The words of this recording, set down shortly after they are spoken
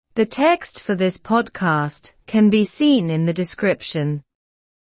The text for this podcast can be seen in the description.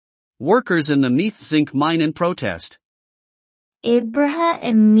 Workers in the Meath zinc mine in protest. Ibrithe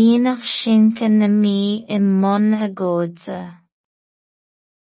I míonach Since na mí I mbun agóide.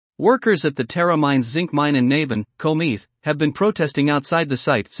 Workers at the Tara Mines zinc mine in Navan, Comeath, have been protesting outside the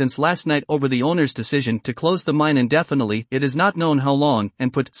site since last night over the owner's decision to close the mine indefinitely. It is not known how long,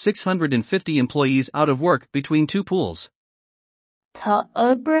 and put 650 employees out of work between two pools. Tá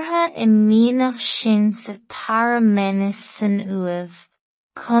oibrithe I míonach Since Tara Mines san uamh,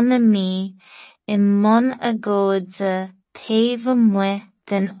 chuna mí, I mbun agóide, taobh amuigh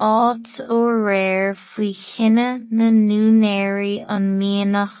den áit ó réir faoi chine na núinéirí an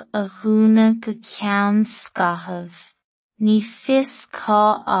míonach a dhúna go ceann scaitheamh. Ní fios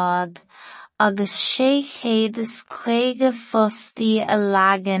cá ad, agus 650 fostaí a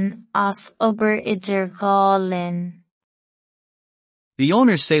leagan as obair idir dhá linn. The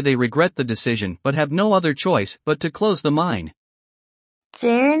owners say they regret the decision but have no other choice but to close the mine.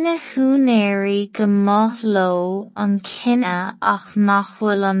 Deir na húinéirí go maith leo an cinne ach nach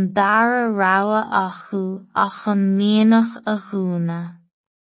bhfuil an dara rogha acu ach an míonach a dhúna.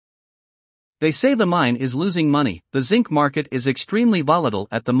 They say the mine is losing money. The zinc market is extremely volatile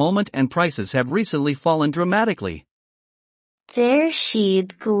at the moment and prices have recently fallen dramatically. Deir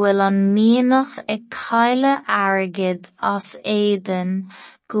siad go bhfuil an míonach ag cailleadh airgid as éideann,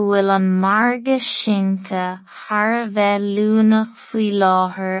 go bhfuil an marga sinnte thar bheith lúnach faoi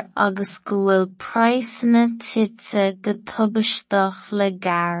láthair agus go bhfuil praghsanna tite go tubaistech le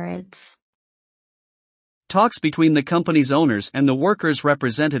gairid. Talks between the company's owners and the workers'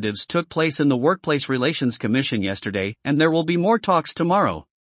 representatives took place in the Workplace Relations Commission yesterday, and there will be more talks tomorrow.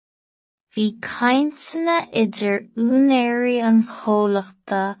 Bhí cainteanna idir úinéirí an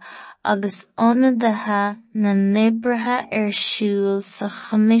chomhlachta agus ionadaithe na nibrithe ar siúl sa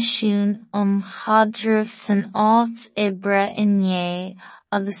Choimisiún Chaidreamh san áit oibre inné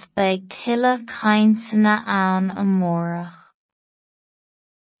agus beidh tuilleadh cainteanna ann amórach.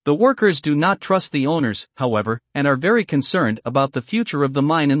 The workers do not trust the owners, however, and are very concerned about the future of the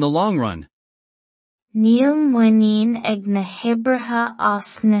mine in the long run. Níl muinín ag na hibrithe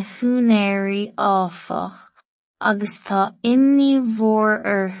as na húinéirí áfach, agus tá imní mhór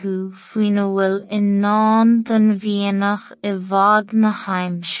orthu faoina bhfuil in nán don bhíonach I bhfad na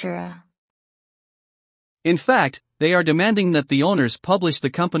haimsire. In fact, they are demanding that the owners publish the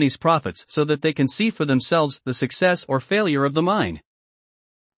company's profits so that they can see for themselves the success or failure of the mine.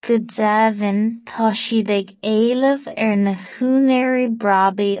 Go deimhin tá siad ag éileamh ar na húinéirí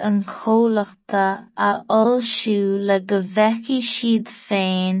brabaí an chomhlachta a fhoilsiú le go bhfeiceadh siad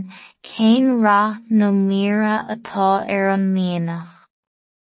féin cén rath nó míre atá ar an míonach.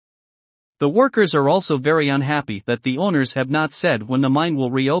 The workers are also very unhappy that the owners have not said when the mine will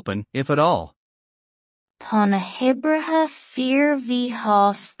reopen, if at all. Tá na hibrithe fíorbhí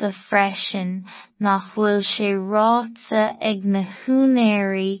hásta freisin nach bhfuil sé ráite ag na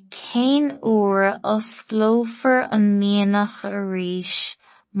húinéirí cén uair osclófar an míonach arís,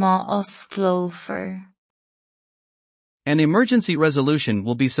 má osclófar. An emergency resolution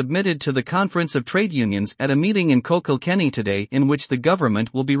will be submitted to the Conference of Trade Unions at a meeting in Kilkenny today in which the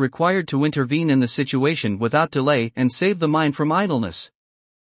government will be required to intervene in the situation without delay and save the mine from idleness.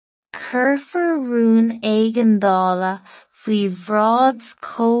 Cuirfear rún éigeandála faoi bhrád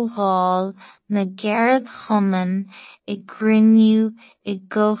comhdháil na Gearad Chumann I gcruinniú I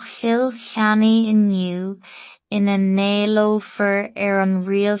go chill cheannaí inniu ina ndéilofar ar an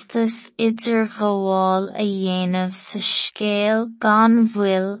rialtas idirghabháil a dhéanamh sa scéal gan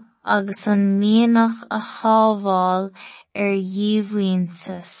bhfuil agus an míonach a shábháil ar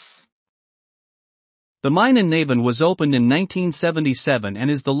dhíomhaontas. The mine in Navan was opened in 1977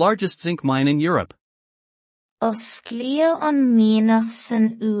 and is the largest zinc mine in Europe. Osclaíodh an míonach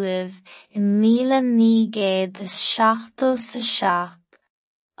san uamh I 1977,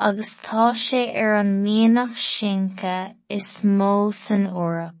 agus tá sé ar an míonach sínce is mó san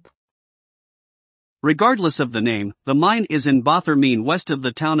Eorop. Regardless of the name, the mine is in Bothermeen west of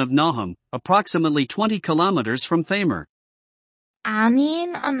the town of Nahum, approximately 20 kilometers from Thamar.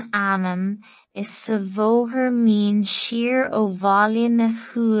 Aíonn an ainm is sa bhóthar míon siar ó bhaile na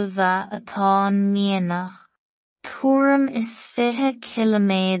huamha atá an míonach. Tuairim is 20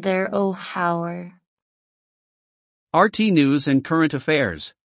 kiloméadar ó Chabhar. RT News and Current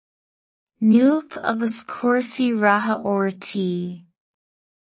Affairs. Nuacht agus cuasaí ratha ortaí.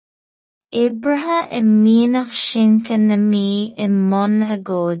 Ibrithe I míonach sínce na mí I mbun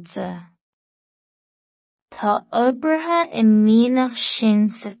agóide. Tá oibrithe I míonach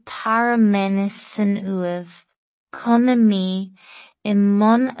sínte Tara Mines san uamh, chuna mí, I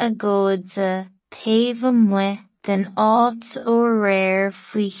mbun agóide taobh amuigh den áit ó réir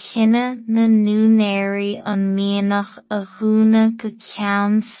faoi chine na núinéirí an mbeanach a dhúna go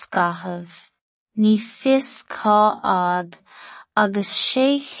ceann scaitheamh. Ní fios cá ad, agus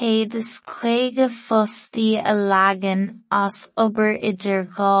 650 fostaí a leagan as obair idir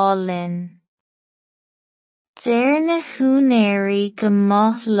dhá linn. Deir na húinéirí go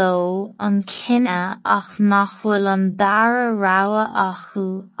maith leo an cinneadh ach nach bhfuil an dara rogha acu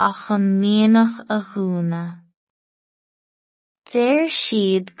ach an mbeanach a dhúna. Deir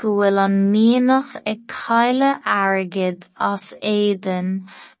siad go bhfuil an mbeanach ag cailleadh airgid as éideann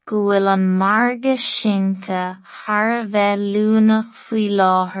go bhfuil an marga sinnte thar bheith lúnach faoi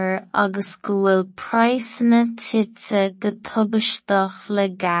láthair agus go bhfuil praghsanna tite go tubaistech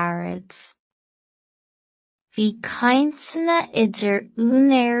le gairid. Bhí cainteanna idir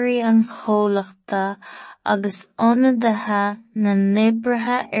úinéirí an chomhlachta agus ionadaithe na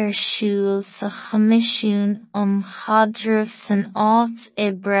noibrithe ar siúl sa Choimisiún Chadhramh san áit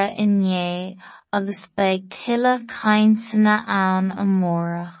oibre inné agus beidh tuilleadh cainteanna ann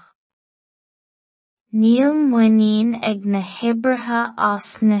amórach. Níl muinín ag na hoibrithe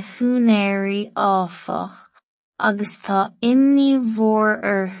as na húinéirí áfach, agus tá imní mhór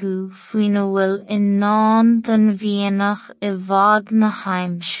orthu faoina bhfuil in ann don bhíonach I bhfad na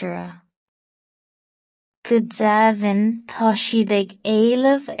haimsire. Go deimhin tá siad ag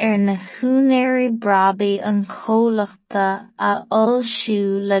éileamh ar na húinéirí brabaí an chomhlachta a fhoilsiú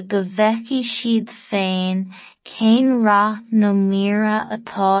le go bhfeiceadh siad féin cén rath nó míre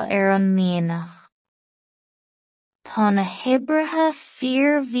atá ar an mbeanach. Tá na hoibrithe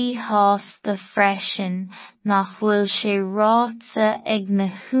fíorbhítheasta freisin nach bhfuil sé ráite ag na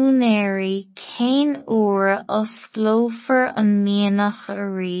húinéirí cén uair osclófar an mbeanach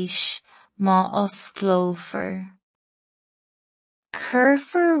arís má osclófar.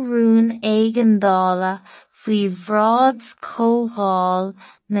 Cuirfear rún éigeandála faoi bhrád comhdháil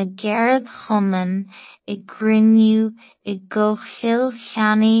na Gearad Chumann I gcruinniú I go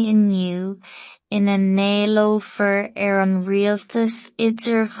chilcheannaí inniu ina ndéilofar ar an rialtas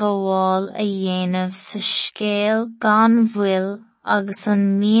idirghabháil a dhéanamh sa scéal gan bhfuil agus an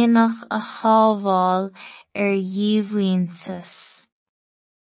mbeanach a shábháil ar dhíomhaontas.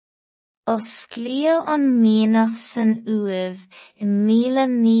 Osclaíodh an mbeanach san uaimh I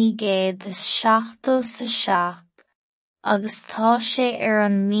 1977 agus tá sé ar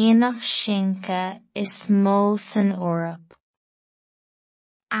an mbeanach sinnte is mó san Eorp.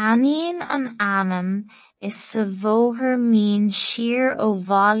 Aíonn an ainm is sa bhóthair mín siar ó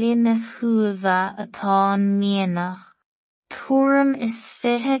bhaile na huamha atá an mbeanach. Tuairim is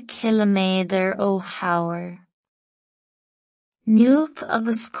 20 km ó shabhar. Nuacht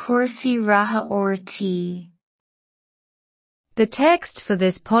agus cúrsaí ratha ortaí. The text for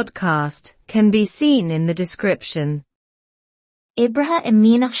this podcast can be seen in the description. Oibrithe I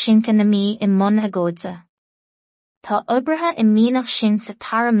mbeanach sinnte na mí I mbun agóide. Tá oibrithe I mbeanach sinnte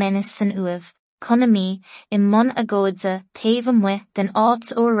tara menas san uaimh, chuna mí, I mbun agóide taobh amuigh den áit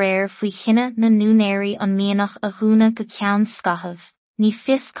ó réir faoi chine na núinéirí an mbeanach a dhúna go ceann scaitheamh. Ní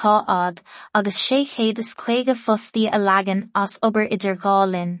fios cá ad, agus 650 fostaí a leagan as obair idir dhá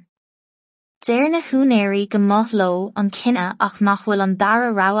linn. Deir na húinéirí go maith leo an cinneadh ach nach bhfuil an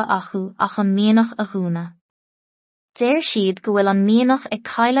dara rogha acu ach an mbeanach a dhúna. Deir siad go bhfuil an mbeanach ag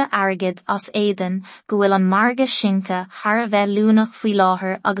cailleadh airgid as éideann go bhfuil an marga sinnte thar bheith lúnach faoi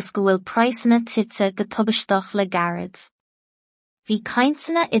láthair agus go bhfuil praghsanna tite go tubaistech le gairid. Bhí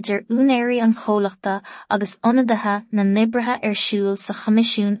cainteanna idir úinéirí an chomhlachta agus ionadaithe na noibrithe ar siúl sa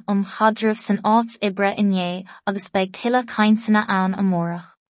Choimisiún Chadhramh san áit oibre inné agus beidh tuilleadh cainteanna ann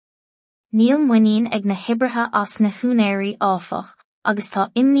amórach. Níl muinín ag na hoibrithe as na húinéirí áfach, agus tá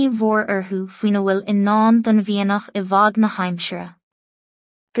imní mhór orthu faoina bhfuil in ann don bhíonach I bhfad na haimsire.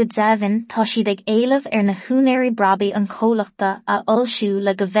 Go deimhin tá siad ag éileamh ar na húinéirí brabaí an chomhlachta a fhoilsiú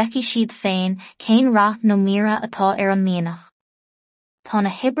le go bhfeiceadh siad féin cén rath nó míre atá ar an mbeanach. Tá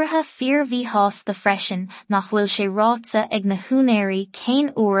na hoibrithe fíorbhítheasta freisin nach bhfuil sé ráite ag na húinéirí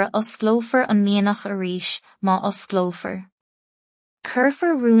cén uair osclófar an mbeanach arís má osclófar.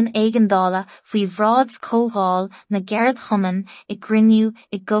 Cuirfear rún éigeandála faoi bhrád comhdháil na Gearad Chumann I gcruinniú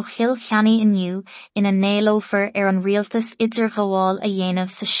I go chilcheannaí inniu ina ndéilofar ar an rialtas idirghabháil a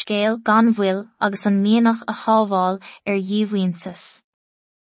dhéanamh sa scéal gan bhfuil agus an mbeanach a shábháil ar dhíomhaontas.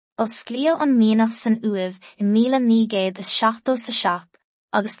 Osclaíodh an mbeanach san uaimh I 1977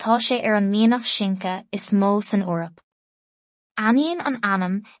 agus tá sé ar an mbeanach sinnte is mó san Eorp. Aíonn an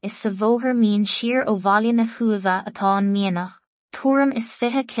ainm is sa bhóthair mín siar ó bhaile na huamha atá an mbeanach. Tuairim is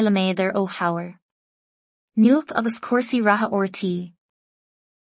 20 km ó shabhar. nuamh agus cuasaí ratha ortaí.